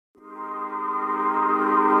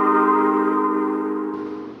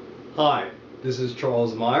Hi, this is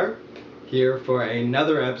Charles Meyer, here for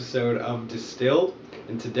another episode of Distilled,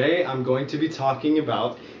 and today I'm going to be talking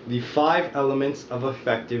about the 5 elements of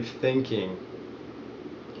effective thinking.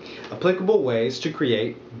 Applicable ways to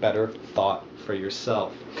create better thought for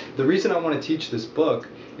yourself. The reason I want to teach this book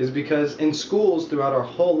is because in schools throughout our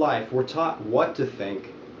whole life we're taught what to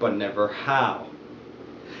think, but never how.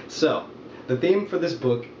 So, the theme for this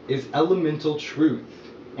book is elemental truth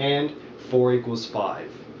and 4 equals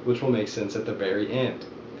 5, which will make sense at the very end.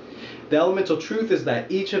 The elemental truth is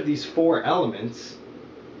that each of these 4 elements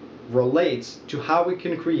relates to how we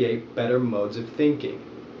can create better modes of thinking.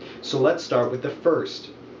 So let's start with the first,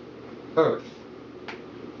 Earth.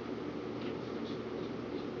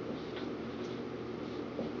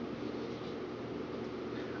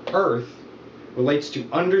 Earth relates to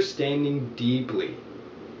understanding deeply,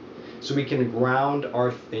 so we can ground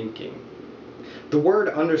our thinking. The word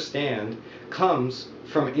understand comes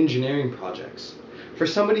from engineering projects. For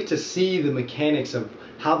somebody to see the mechanics of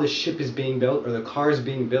how the ship is being built or the car is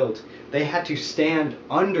being built, they had to stand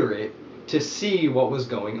under it to see what was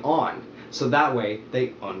going on. So that way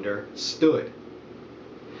they understood.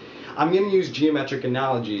 I'm going to use geometric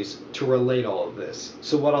analogies to relate all of this.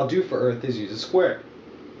 So what I'll do for Earth is use a square.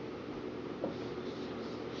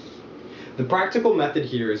 The practical method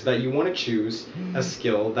here is that you want to choose a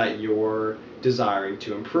skill that you're desiring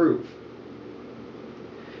to improve.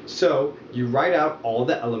 So you write out all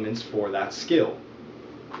the elements for that skill.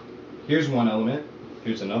 Here's one element,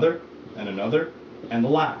 here's another, and the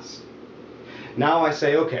last. Now I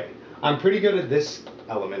say, okay, I'm pretty good at this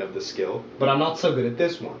element of the skill, but I'm not so good at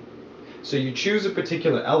this one. So you choose a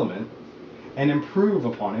particular element and improve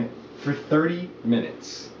upon it for 30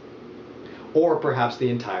 minutes. Or perhaps the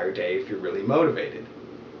entire day if you're really motivated.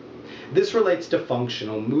 This relates to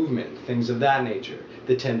functional movement, things of that nature,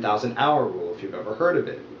 the 10,000 hour rule if you've ever heard of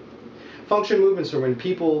it. Functional movements are when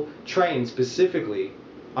people train specifically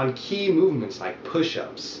on key movements like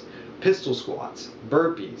push-ups, pistol squats,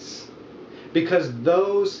 burpees, because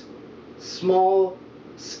those small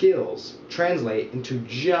skills translate into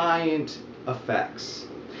giant effects.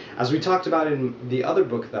 As we talked about in the other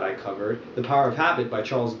book that I covered, The Power of Habit by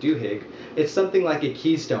Charles Duhigg, it's something like a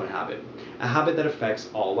keystone habit, a habit that affects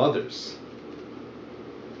all others.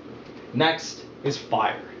 Next is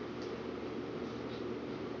fire.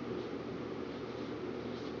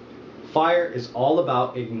 Fire is all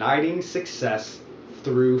about igniting success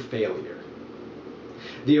through failure.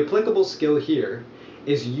 The applicable skill here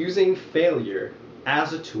is using failure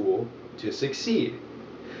as a tool to succeed.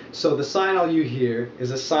 So the sign I'll use here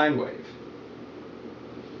is a sine wave.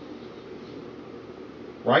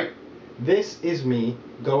 Right? This is me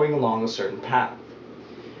going along a certain path.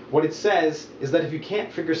 What it says is that if you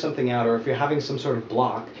can't figure something out, or if you're having some sort of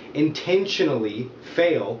block, intentionally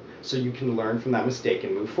fail so you can learn from that mistake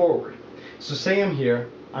and move forward. So say I'm here,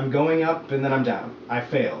 I'm going up and then I'm down. I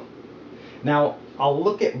failed. Now I'll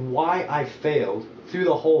look at why I failed through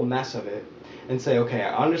the whole mess of it and say, okay,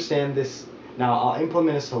 I understand this. Now I'll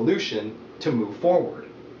implement a solution to move forward.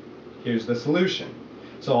 Here's the solution.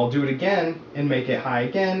 So I'll do it again and make it high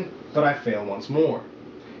again, but I fail once more.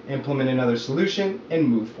 Implement another solution and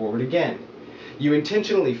move forward again. You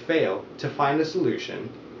intentionally fail to find a solution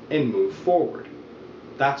and move forward.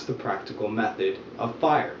 That's the practical method of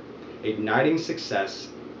fire, igniting success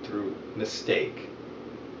through mistake.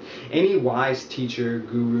 Any wise teacher,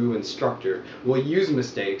 guru, instructor will use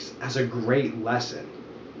mistakes as a great lesson.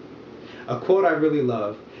 A quote I really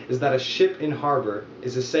love is that a ship in harbor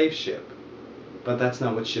is a safe ship, but that's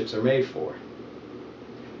not what ships are made for.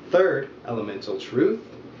 Third elemental truth,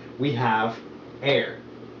 we have air.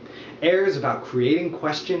 Air is about creating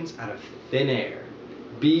questions out of thin air.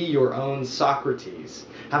 Be your own Socrates.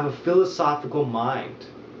 Have a philosophical mind.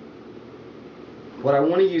 What I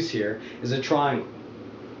want to use here is a triangle.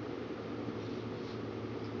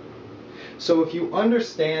 So if you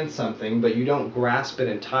understand something but you don't grasp it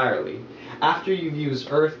entirely, after you've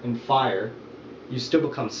used earth and fire, you still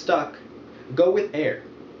become stuck, go with air.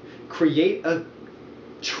 Create a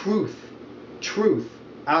truth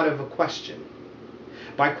out of a question.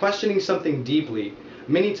 By questioning something deeply,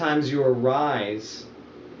 many times you arise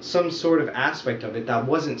some sort of aspect of it that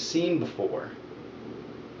wasn't seen before.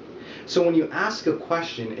 So when you ask a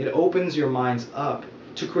question, it opens your minds up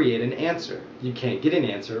to create an answer. You can't get an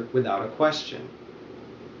answer without a question.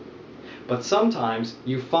 But sometimes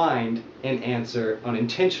you find an answer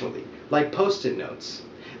unintentionally, like post-it notes.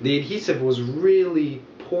 The adhesive was really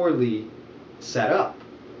poorly set up.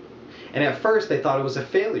 And at first they thought it was a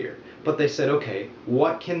failure, but they said, okay,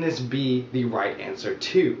 what can this be the right answer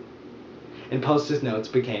to? and Post-it notes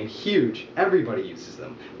became huge. Everybody uses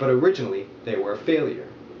them, but originally they were a failure.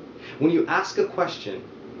 When you ask a question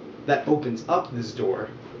that opens up this door,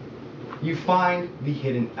 you find the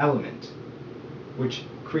hidden element, which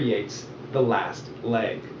creates the last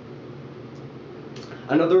leg.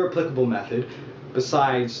 Another applicable method,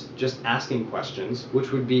 besides just asking questions,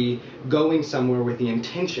 which would be going somewhere with the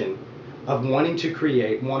intention of wanting to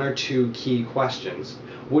create one or two key questions,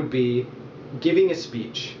 would be giving a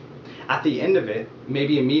speech. At the end of it,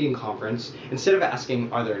 maybe a meeting conference, instead of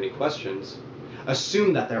asking, "Are there any questions?"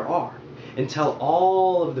 assume that there are, and tell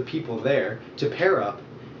all of the people there to pair up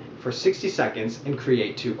for 60 seconds and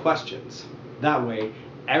create 2 questions. That way,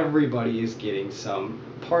 everybody is getting some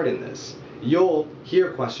part in this. You'll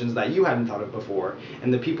hear questions that you hadn't thought of before,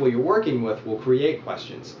 and the people you're working with will create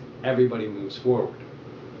questions. Everybody moves forward.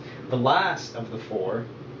 The last of the 4,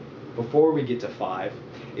 before we get to 5,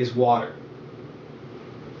 is water.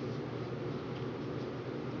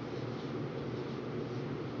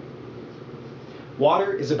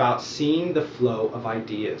 Water is about seeing the flow of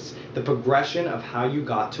ideas, the progression of how you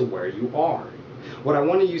got to where you are. What I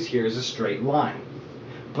want to use here is a straight line,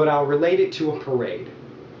 but I'll relate it to a parade.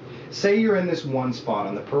 Say you're in this one spot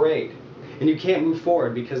on the parade, and you can't move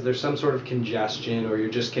forward because there's some sort of congestion or you're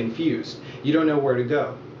just confused. You don't know where to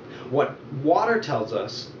go. What water tells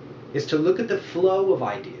us is to look at the flow of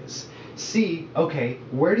ideas. See, okay,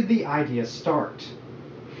 where did the idea start?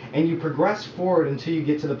 And you progress forward until you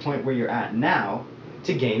get to the point where you're at now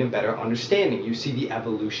to gain a better understanding. You see the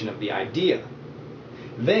evolution of the idea.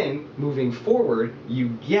 Then, moving forward, you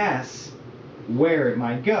guess where it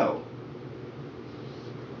might go.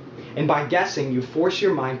 And by guessing, you force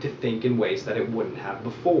your mind to think in ways that it wouldn't have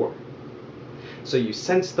before. So you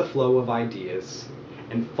sense the flow of ideas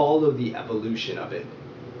and follow the evolution of it,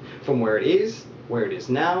 from where it is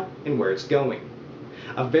now, and where it's going.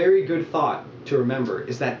 A very good thought to remember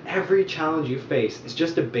is that every challenge you face is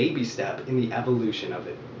just a baby step in the evolution of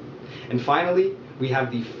it. And finally, we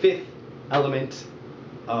have the 5th element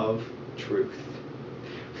of truth.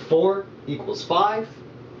 4 equals 5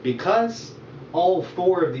 because all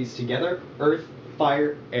 4 of these together, earth,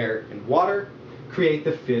 fire, air, and water, create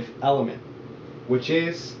the 5th element, which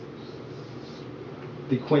is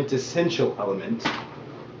the quintessential element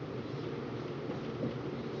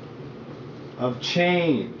of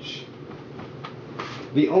change.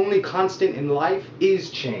 The only constant in life is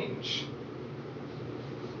change.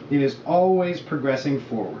 It is always progressing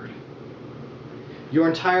forward. Your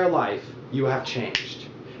entire life, you have changed.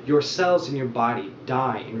 Your cells in your body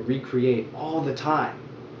die and recreate all the time.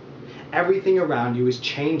 Everything around you is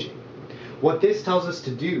changing. What this tells us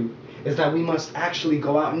to do is that we must actually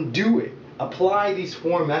go out and do it. Apply these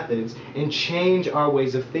 4 methods and change our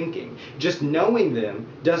ways of thinking. Just knowing them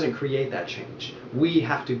doesn't create that change. We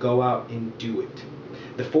have to go out and do it.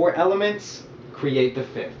 The 4 elements create the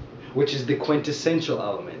 5th, which is the quintessential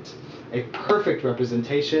element. A perfect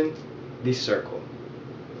representation, the circle.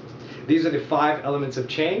 These are the 5 elements of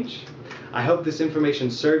change. I hope this information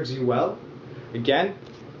serves you well. Again,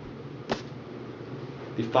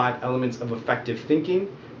 the 5 elements of effective thinking.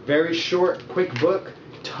 Very short, quick book.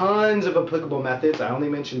 Tons of applicable methods. I only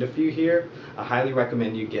mentioned a few here. I highly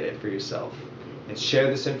recommend you get it for yourself. And share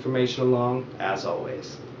this information along, as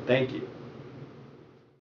always. Thank you.